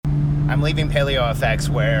I'm leaving PaleoFX,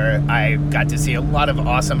 where I got to see a lot of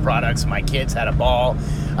awesome products. My kids had a ball.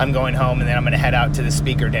 I'm going home, and then I'm going to head out to the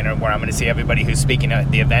speaker dinner, where I'm going to see everybody who's speaking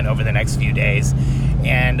at the event over the next few days.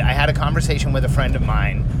 And I had a conversation with a friend of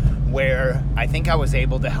mine where I think I was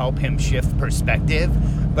able to help him shift perspective,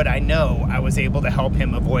 but I know I was able to help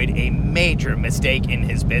him avoid a major mistake in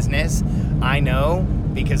his business. I know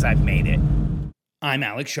because I've made it. I'm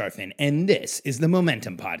Alex Sharfin, and this is the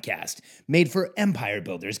Momentum Podcast, made for empire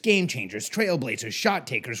builders, game changers, trailblazers, shot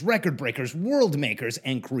takers, record breakers, world makers,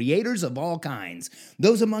 and creators of all kinds.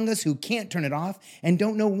 Those among us who can't turn it off and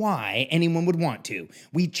don't know why anyone would want to.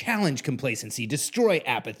 We challenge complacency, destroy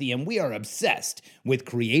apathy, and we are obsessed with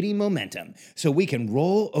creating momentum so we can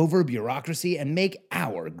roll over bureaucracy and make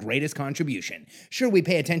our greatest contribution. Sure, we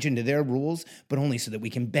pay attention to their rules, but only so that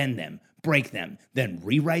we can bend them, break them, then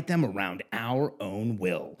rewrite them around our own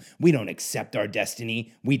will. We don't accept our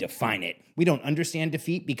destiny, we define it. We don't understand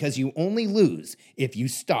defeat because you only lose if you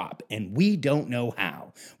stop, and we don't know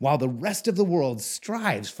how. While the rest of the world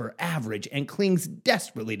strives for average and clings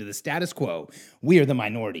desperately to the status quo, we are the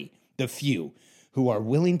minority, the few, who are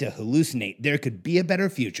willing to hallucinate there could be a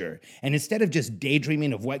better future, and instead of just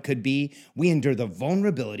daydreaming of what could be, we endure the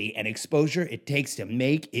vulnerability and exposure it takes to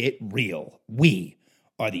make it real. We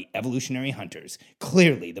are the evolutionary hunters,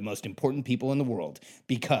 clearly the most important people in the world,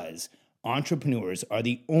 because entrepreneurs are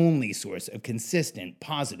the only source of consistent,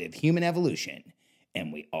 positive human evolution,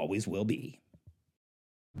 and we always will be.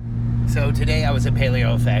 So today I was at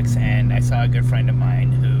PaleoFX, and I saw a good friend of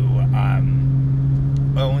mine who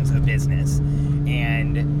owns a business,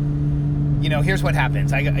 and here's what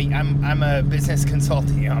happens. I'm a business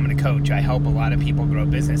consultant. I'm a coach. I help a lot of people grow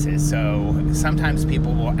businesses. So sometimes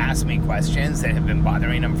people will ask me questions that have been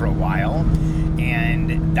bothering them for a while.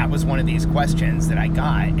 And that was one of these questions that I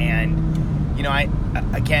got. And,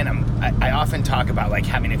 I often talk about like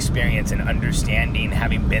having experience and understanding,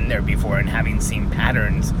 having been there before and having seen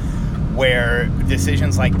patterns where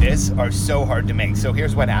decisions like this are so hard to make. So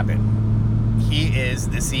here's what happened. He is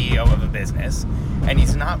the CEO of a business, and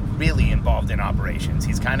he's not really involved in operations.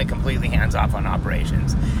 He's kind of completely hands-off on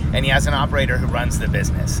operations. And he has an operator who runs the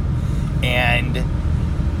business. And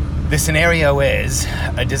the scenario is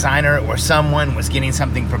a designer or someone was getting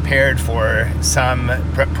something prepared for some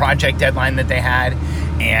project deadline that they had,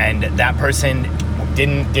 and that person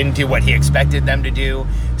didn't do what he expected them to do.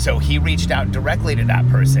 So he reached out directly to that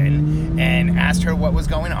person and asked her what was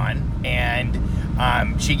going on, and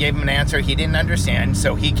she gave him an answer he didn't understand,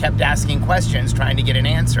 so he kept asking questions trying to get an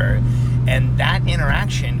answer. And that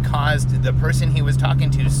interaction caused the person he was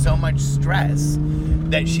talking to so much stress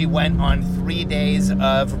that she went on 3 days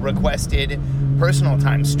of requested personal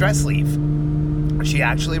time, stress leave. She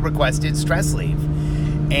actually requested stress leave.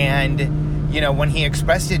 And, when he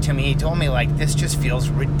expressed it to me, he told me, like, this just feels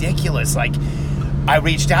ridiculous. Like, I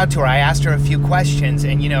reached out to her, I asked her a few questions,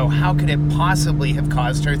 and, how could it possibly have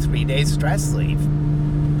caused her 3 days stress leave?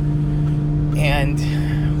 And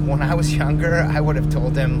when I was younger, I would have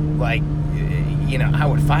told him, like, I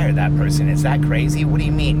would fire that person. Is that crazy? What do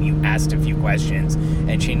you mean you asked a few questions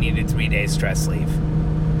and she needed 3 days stress leave?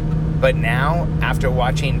 But now, after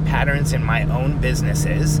watching patterns in my own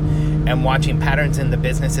businesses and watching patterns in the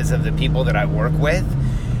businesses of the people that I work with,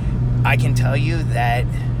 I can tell you that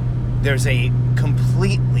there's a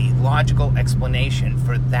completely logical explanation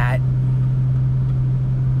for that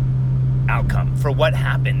outcome, for what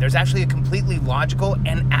happened. There's actually a completely logical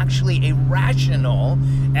and actually a rational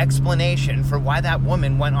explanation for why that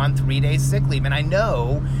woman went on 3 days sick leave. And I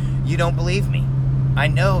know you don't believe me. I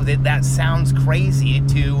know that sounds crazy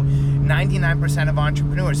to 99% of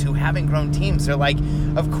entrepreneurs who haven't grown teams. They're like,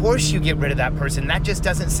 of course you get rid of that person. That just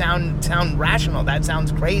doesn't sound rational. That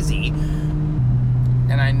sounds crazy.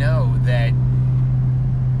 And I know that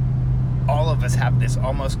all of us have this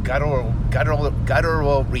almost guttural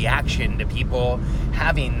reaction to people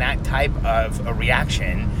having that type of a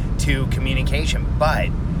reaction to communication. But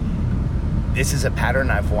this is a pattern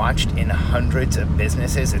I've watched in hundreds of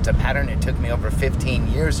businesses. It's a pattern it took me over 15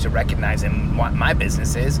 years to recognize in what my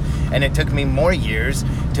business is, and it took me more years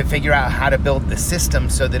to figure out how to build the system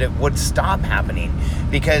so that it would stop happening.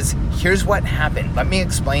 Because here's what happened. Let me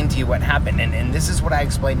explain to you what happened, and this is what I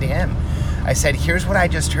explained to him. I said, here's what I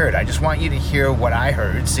just heard. I just want you to hear what I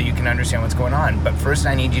heard so you can understand what's going on. But first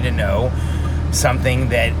I need you to know something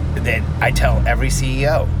that I tell every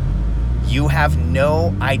CEO. You have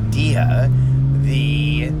no idea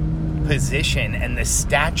the position and the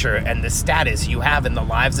stature and the status you have in the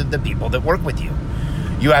lives of the people that work with you.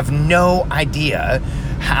 You have no idea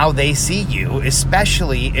how they see you,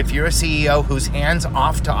 especially if you're a CEO who's hands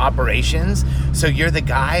off to operations. So you're the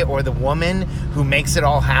guy or the woman who makes it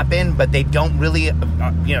all happen, but they don't really,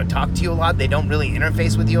 talk to you a lot. They don't really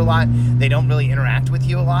interface with you a lot. They don't really interact with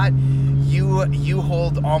you a lot. You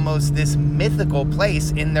hold almost this mythical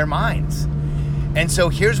place in their minds. And so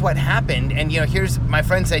here's what happened. And, here's my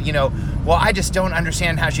friend said, well, I just don't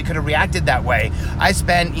understand how she could have reacted that way. I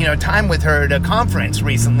spent, time with her at a conference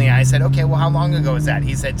recently. I said, okay, well, how long ago was that?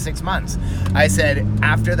 He said 6 months. I said,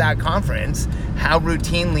 after that conference, how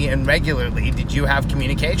routinely and regularly did you have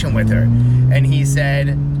communication with her? And he said,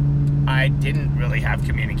 I didn't really have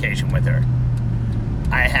communication with her.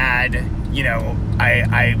 I had,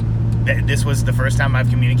 this was the first time I've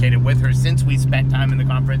communicated with her since we spent time in the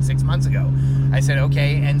conference 6 months ago. I said,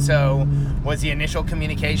 okay, and so was the initial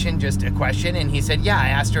communication just a question? And he said, yeah, I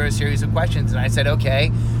asked her a series of questions. And I said, okay,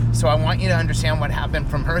 so I want you to understand what happened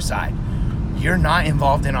from her side. You're not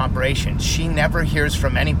involved in operations. She never hears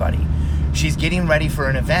from anybody. She's getting ready for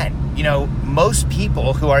an event. Most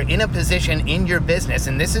people who are in a position in your business,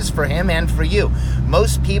 and this is for him and for you,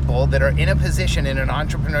 most people that are in a position in an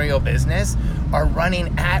entrepreneurial business are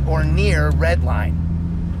running at or near red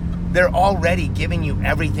line. They're already giving you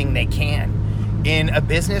everything they can. In a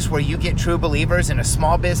business where you get true believers, in a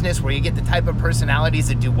small business where you get the type of personalities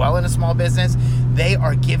that do well in a small business, they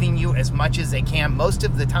are giving you as much as they can most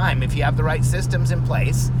of the time. If you have the right systems in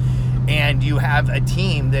place and you have a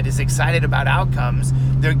team that is excited about outcomes,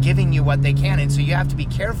 they're giving you what they can. And so you have to be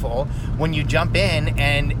careful when you jump in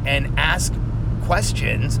and ask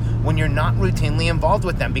questions when you're not routinely involved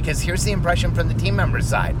with them, because here's the impression from the team member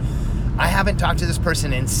side. I haven't talked to this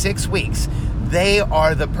person in 6 weeks. They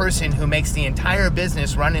are the person who makes the entire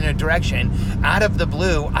business run in a direction. Out of the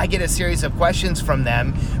blue, I get a series of questions from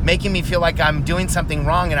them, making me feel like I'm doing something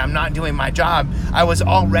wrong and I'm not doing my job. I was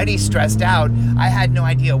already stressed out. I had no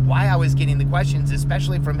idea why I was getting the questions,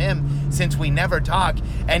 especially from him, since we never talk.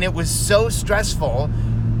 And it was so stressful.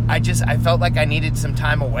 I felt like I needed some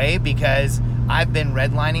time away because I've been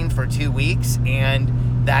redlining for 2 weeks, and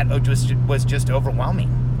that was just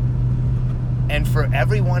overwhelming. And for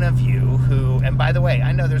every one of you who, and by the way,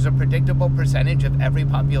 I know there's a predictable percentage of every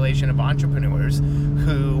population of entrepreneurs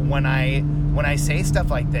who, when I say stuff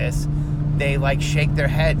like this, they shake their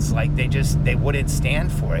heads like they wouldn't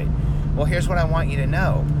stand for it. Well, here's what I want you to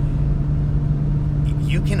know.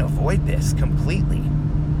 You can avoid this completely.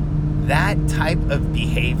 That type of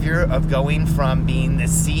behavior of going from being the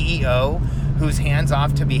CEO who's hands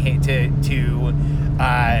off to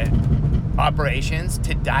operations,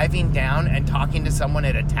 to diving down and talking to someone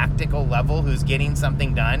at a tactical level who's getting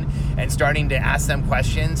something done and starting to ask them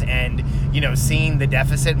questions and seeing the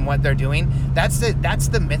deficit in what they're doing. That's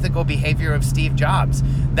the mythical behavior of Steve Jobs.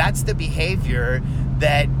 That's the behavior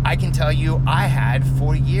that I can tell you I had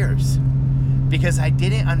for years, because I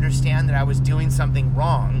didn't understand that I was doing something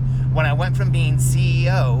wrong when I went from being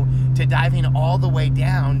CEO to diving all the way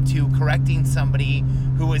down to correcting somebody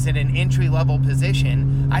who was in an entry-level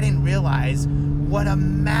position. I didn't realize what a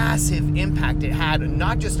massive impact it had,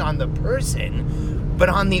 not just on the person, but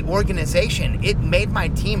on the organization. It made my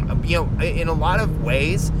team, in a lot of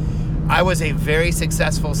ways, I was a very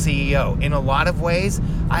successful CEO. In a lot of ways,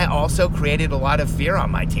 I also created a lot of fear on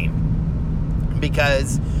my team,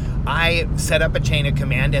 because I set up a chain of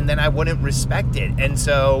command and then I wouldn't respect it. And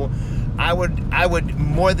so I would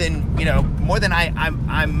more than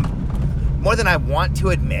I want to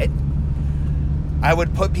admit, I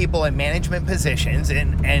would put people in management positions,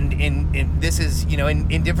 and in this is,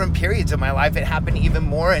 in different periods of my life, it happened even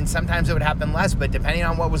more, and sometimes it would happen less, but depending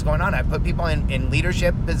on what was going on, I put people in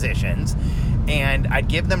leadership positions, and I'd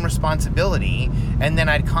give them responsibility, and then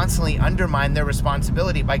I'd constantly undermine their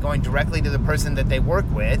responsibility by going directly to the person that they work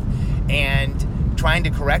with and trying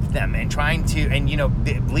to correct them and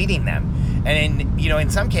leading them. And in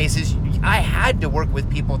some cases, I had to work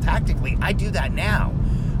with people tactically. I do that now,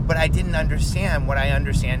 but I didn't understand what I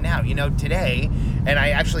understand now. Today, and I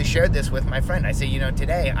actually shared this with my friend. I say,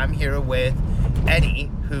 today I'm here with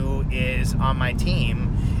Eddie, who is on my team,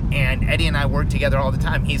 and Eddie and I work together all the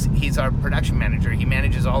time. He's our production manager. He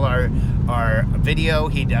manages all our video.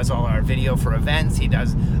 He does all our video for events. He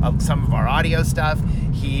does some of our audio stuff.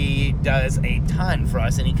 He does a ton for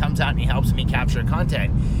us, and he comes out and he helps me capture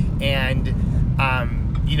content. And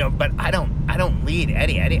but I don't lead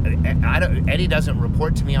Eddie. Eddie doesn't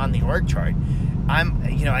report to me on the org chart. I'm,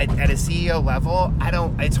 at a CEO level,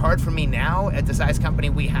 it's hard for me now at the size company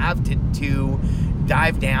we have to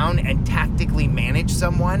dive down and tactically manage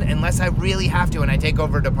someone unless I really have to and I take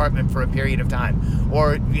over a department for a period of time.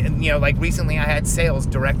 Or, like recently I had sales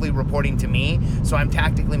directly reporting to me, so I'm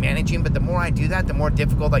tactically managing, but the more I do that, the more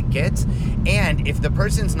difficult it gets. And if the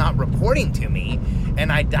person's not reporting to me and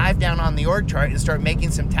I dive down on the org chart and start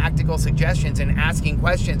making some tactical suggestions and asking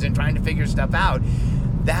questions and trying to figure stuff out,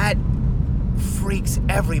 that freaks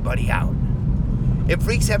everybody out. It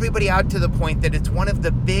freaks everybody out to the point that it's one of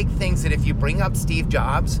the big things that if you bring up Steve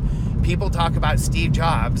Jobs, people talk about Steve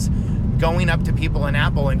Jobs going up to people in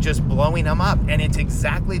Apple and just blowing them up. And it's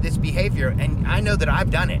exactly this behavior. And I know that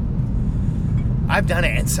I've done it.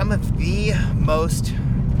 And some of the most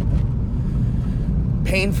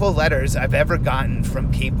painful letters I've ever gotten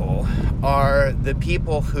from people are the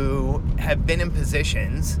people who have been in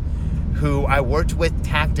positions who I worked with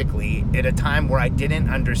tactically at a time where I didn't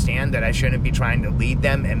understand that I shouldn't be trying to lead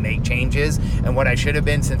them and make changes. And what I should have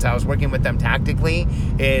been, since I was working with them tactically,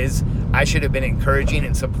 is I should have been encouraging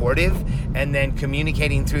and supportive and then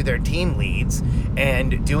communicating through their team leads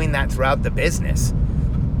and doing that throughout the business.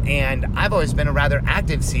 And I've always been a rather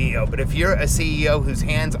active CEO, but if you're a CEO who's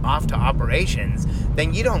hands off to operations,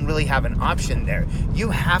 then you don't really have an option there.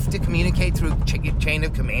 You have to communicate through chain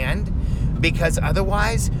of command, because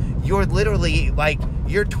otherwise you're literally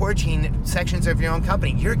you're torching sections of your own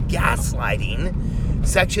company. You're gaslighting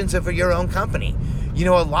sections of your own company. A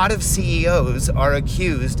lot of CEOs are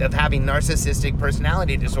accused of having narcissistic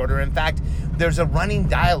personality disorder. In fact, there's a running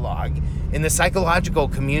dialogue in the psychological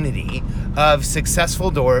community of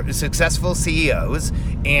successful CEOs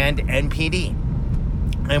and NPD.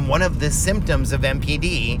 And one of the symptoms of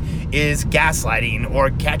NPD is gaslighting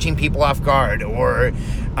or catching people off guard or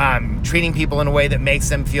treating people in a way that makes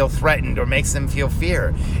them feel threatened or makes them feel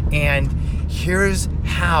fear. And here's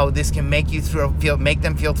how this can make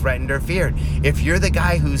them feel threatened or feared. If you're the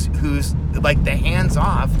guy who's like the hands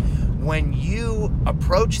off, when you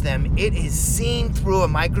approach them, it is seen through a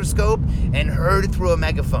microscope and heard through a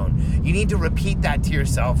megaphone. You need to repeat that to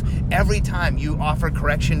yourself every time you offer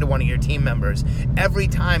correction to one of your team members. Every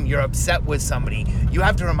time you're upset with somebody, you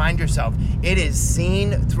have to remind yourself, it is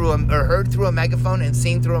seen through or heard through a megaphone and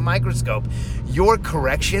seen through a microscope. Your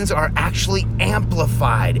corrections are actually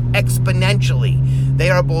amplified exponentially. They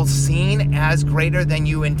are both seen as greater than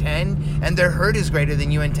you intend, and they're heard as greater than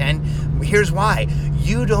you intend. Here's why.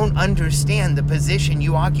 You don't understand the position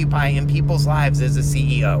you occupy in people's lives as a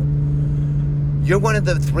CEO. You're one of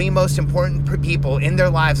the 3 most important people in their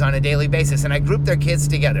lives on a daily basis, and I group their kids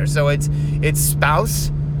together. So it's spouse,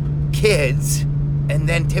 kids, and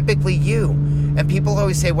then typically you. And people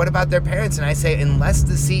always say, what about their parents? And I say, unless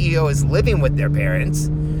the CEO is living with their parents,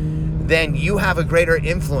 then you have a greater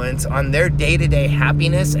influence on their day-to-day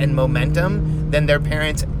happiness and momentum than their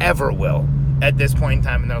parents ever will at this point in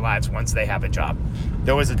time in their lives once they have a job.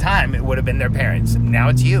 There was a time it would have been their parents. Now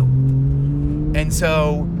it's you. And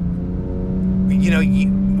so,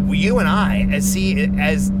 you and I, as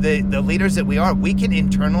the leaders that we are, we can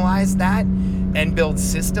internalize that and build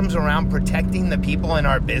systems around protecting the people in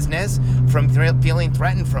our business from feeling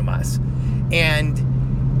threatened from us. And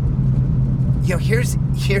here's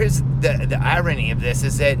the irony of this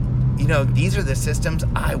is that these are the systems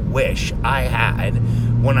I wish I had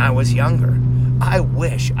when I was younger. I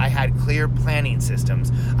wish I had clear planning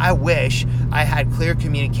systems. I wish I had clear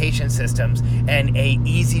communication systems and a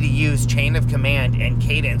easy to use chain of command and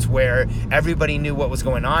cadence where everybody knew what was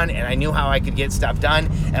going on and I knew how I could get stuff done,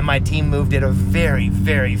 and my team moved at a very,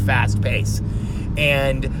 very fast pace.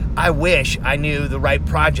 And I wish I knew the right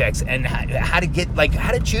projects and how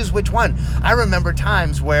to choose which one. I remember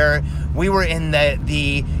times where we were in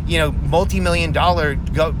the multi-million-dollar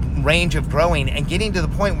range of growing and getting to the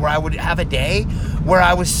point where I would have a day where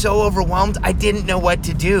I was so overwhelmed I didn't know what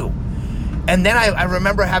to do. And then I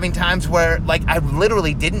remember having times where I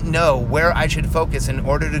literally didn't know where I should focus in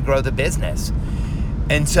order to grow the business.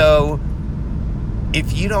 And so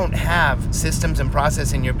if you don't have systems and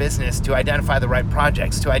process in your business to identify the right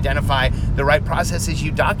projects, to identify the right processes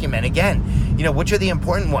you document, again, which are the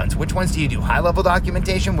important ones? Which ones do you do high-level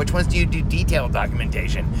documentation? Which ones do you do detailed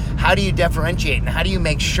documentation? How do you differentiate, and how do you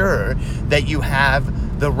make sure that you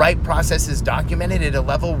have the right processes documented at a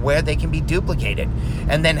level where they can be duplicated?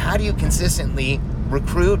 And then how do you consistently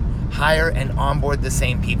recruit, hire, and onboard the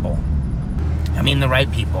same people? The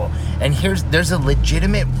right people. And there's a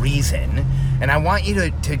legitimate reason, and I want you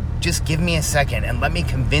to just give me a second and let me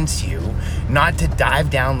convince you not to dive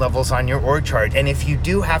down levels on your org chart. And if you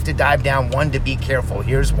do have to dive down one, to be careful.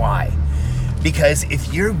 Here's why. Because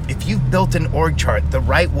if you've built an org chart the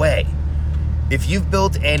right way, if you've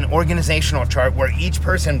built an organizational chart where each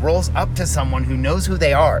person rolls up to someone who knows who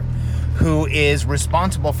they are, who is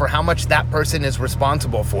responsible for how much that person is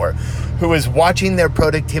responsible for, who is watching their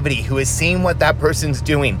productivity, who is seeing what that person's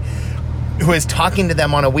doing, who is talking to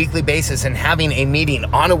them on a weekly basis and having a meeting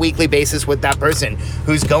on a weekly basis with that person,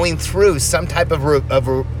 who's going through some type of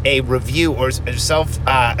a review or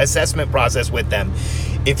self-assessment process with them.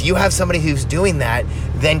 If you have somebody who's doing that,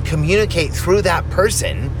 then communicate through that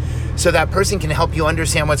person so that person can help you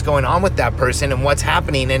understand what's going on with that person and what's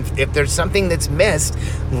happening. And if there's something that's missed,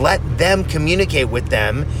 let them communicate with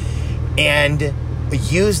them and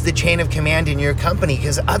use the chain of command in your company,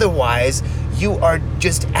 because otherwise you are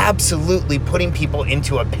just absolutely putting people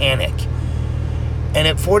into a panic. And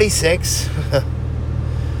at 46,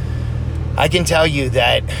 I can tell you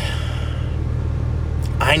that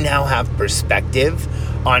I now have perspective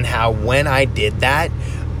on how when I did that,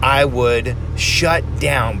 I would shut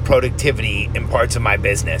down productivity in parts of my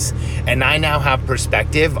business. And I now have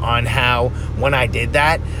perspective on how when I did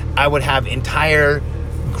that, I would have entire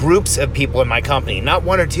groups of people in my company, not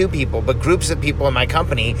one or two people, but groups of people in my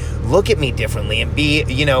company look at me differently and be,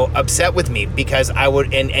 upset with me because I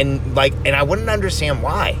would, and I wouldn't understand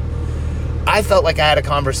why. I felt like I had a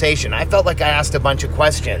conversation. I felt like I asked a bunch of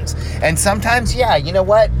questions. And sometimes, you know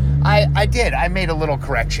what? I did. I made a little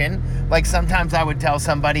correction. Like sometimes I would tell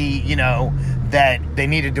somebody, that they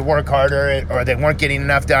needed to work harder or they weren't getting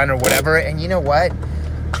enough done or whatever. And you know what?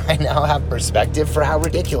 I now have perspective for how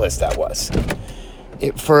ridiculous that was.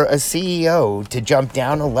 For a CEO to jump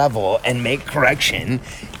down a level and make correction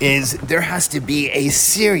there has to be a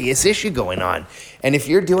serious issue going on. And if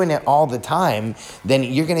you're doing it all the time, then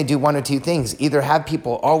you're going to do one or two things. Either have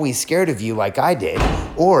people always scared of you like I did,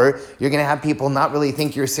 or you're going to have people not really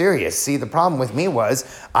think you're serious. See, the problem with me was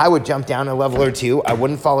I would jump down a level or two. I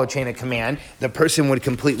wouldn't follow chain of command. The person would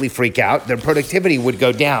completely freak out. Their productivity would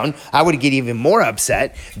go down. I would get even more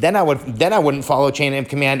upset. Then I wouldn't follow chain of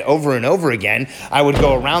command over and over again. I would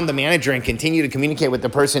go around the manager and continue to communicate with the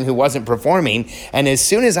person who wasn't performing. And as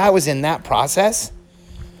soon as I was in that process,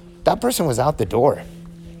 that person was out the door,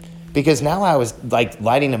 because now I was like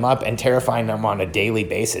lighting them up and terrifying them on a daily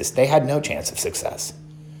basis. They had no chance of success.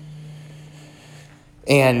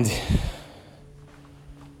 And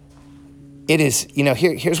it is,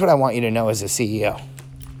 here's what I want you to know as a CEO.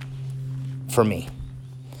 For me,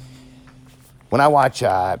 when I watch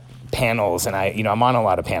panels and I'm on a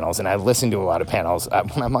lot of panels and I listen to a lot of panels,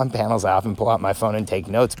 when I'm on panels, I often pull out my phone and take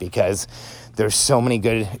notes, because there's so many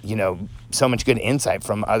good, so much good insight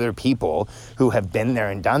from other people who have been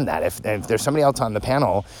there and done that. If there's somebody else on the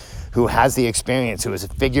panel who has the experience, who has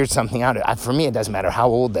figured something out, for me, it doesn't matter how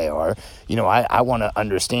old they are. I want to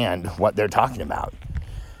understand what they're talking about.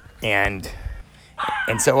 And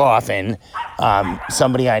so often,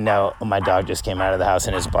 somebody I know, my dog just came out of the house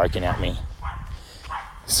and is barking at me.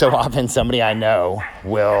 So often somebody I know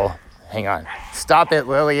will, hang on, stop it,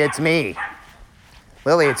 Lily, it's me.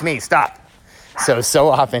 Lily, it's me, stop. So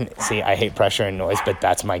often, see, I hate pressure and noise, but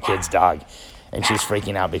that's my kid's dog. And she's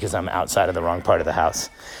freaking out because I'm outside of the wrong part of the house.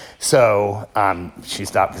 So she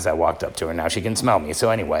stopped because I walked up to her. Now she can smell me. So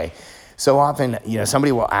anyway, so often,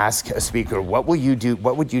 somebody will ask a speaker, what will you do?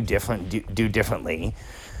 What would you do differently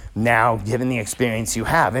now, given the experience you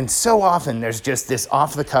have? And so often there's just this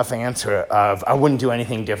off-the-cuff answer of, I wouldn't do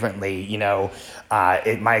anything differently.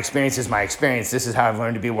 My experience is my experience. This is how I've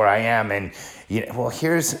learned to be where I am. And well,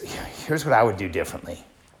 here's what I would do differently.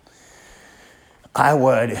 I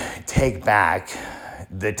would take back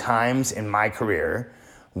the times in my career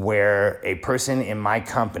where a person in my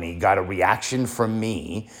company got a reaction from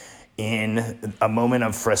me in a moment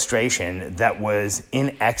of frustration that was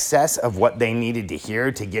in excess of what they needed to hear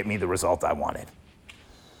to get me the result I wanted.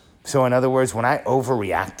 So in other words, when I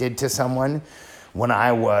overreacted to someone, when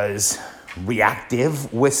I was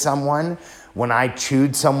reactive with someone, when I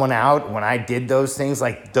chewed someone out, when I did those things,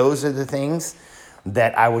 like those are the things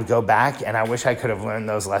that I would go back, and I wish I could have learned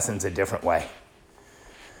those lessons a different way.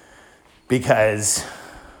 Because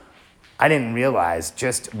I didn't realize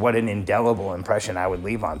just what an indelible impression I would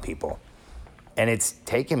leave on people. And it's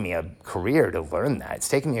taken me a career to learn that. It's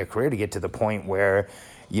taken me a career to get to the point where,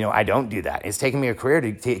 I don't do that. It's taken me a career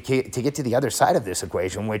to get to the other side of this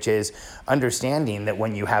equation, which is understanding that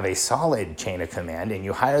when you have a solid chain of command and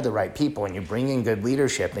you hire the right people and you bring in good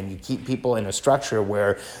leadership and you keep people in a structure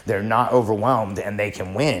where they're not overwhelmed and they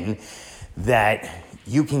can win, that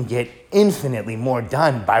you can get infinitely more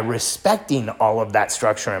done by respecting all of that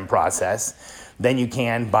structure and process than you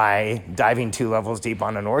can by diving 2 levels deep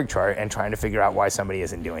on an org chart and trying to figure out why somebody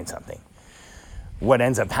isn't doing something. What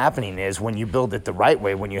ends up happening is when you build it the right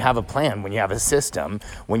way, when you have a plan, when you have a system,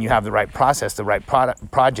 when you have the right process, the right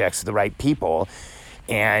projects, the right people,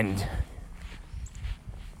 and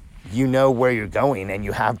you know where you're going and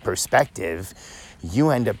you have perspective, you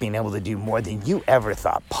end up being able to do more than you ever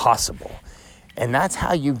thought possible. And that's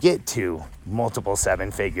how you get to multiple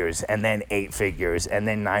 7 figures and then 8 figures and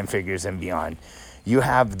then 9 figures and beyond. You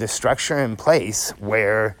have the structure in place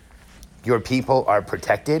where your people are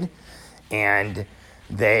protected and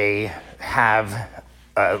they have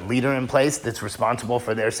a leader in place that's responsible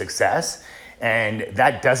for their success. And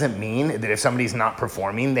that doesn't mean that if somebody's not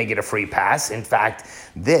performing, they get a free pass. In fact,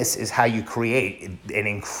 this is how you create an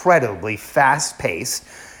incredibly fast-paced,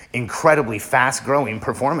 incredibly fast-growing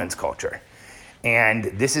performance culture. And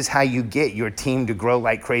this is how you get your team to grow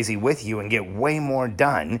like crazy with you and get way more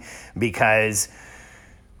done, because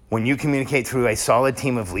when you communicate through a solid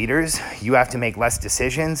team of leaders, you have to make less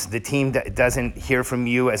decisions. The team doesn't hear from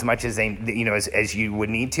you as much as as you would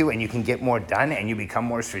need to, and you can get more done and you become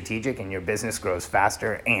more strategic and your business grows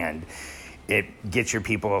faster and it gets your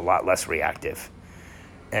people a lot less reactive.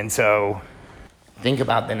 And so think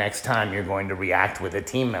about the next time you're going to react with a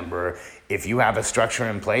team member. If you have a structure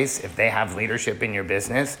in place, if they have leadership in your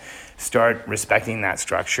business, start respecting that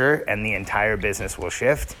structure and the entire business will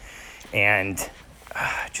shift. And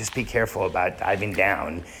just be careful about diving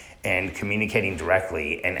down and communicating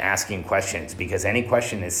directly and asking questions, because any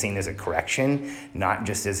question is seen as a correction, not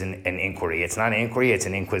just as an inquiry. It's not an inquiry, it's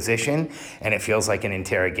an inquisition, and it feels like an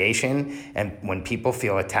interrogation. And when people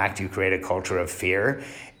feel attacked, you create a culture of fear,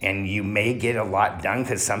 and you may get a lot done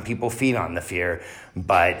because some people feed on the fear,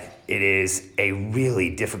 but it is a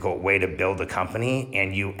really difficult way to build a company,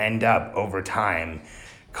 and you end up over time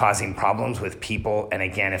causing problems with people. And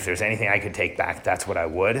again, if there's anything I could take back, that's what I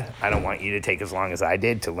would. I don't want you to take as long as I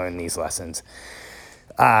did to learn these lessons.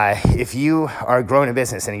 If you are growing a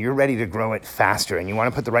business and you're ready to grow it faster and you want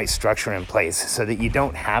to put the right structure in place so that you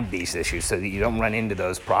don't have these issues, so that you don't run into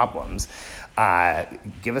those problems,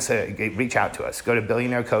 reach out to us. Go to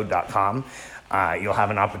billionairecode.com. You'll have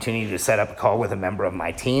an opportunity to set up a call with a member of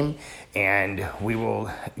my team, and we will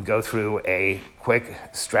go through a quick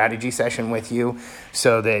strategy session with you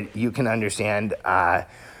so that you can understand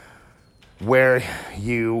where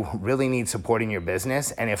you really need support in your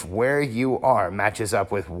business. And if where you are matches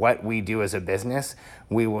up with what we do as a business,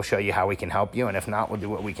 we will show you how we can help you. And if not, we'll do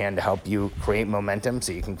what we can to help you create momentum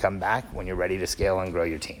so you can come back when you're ready to scale and grow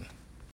your team.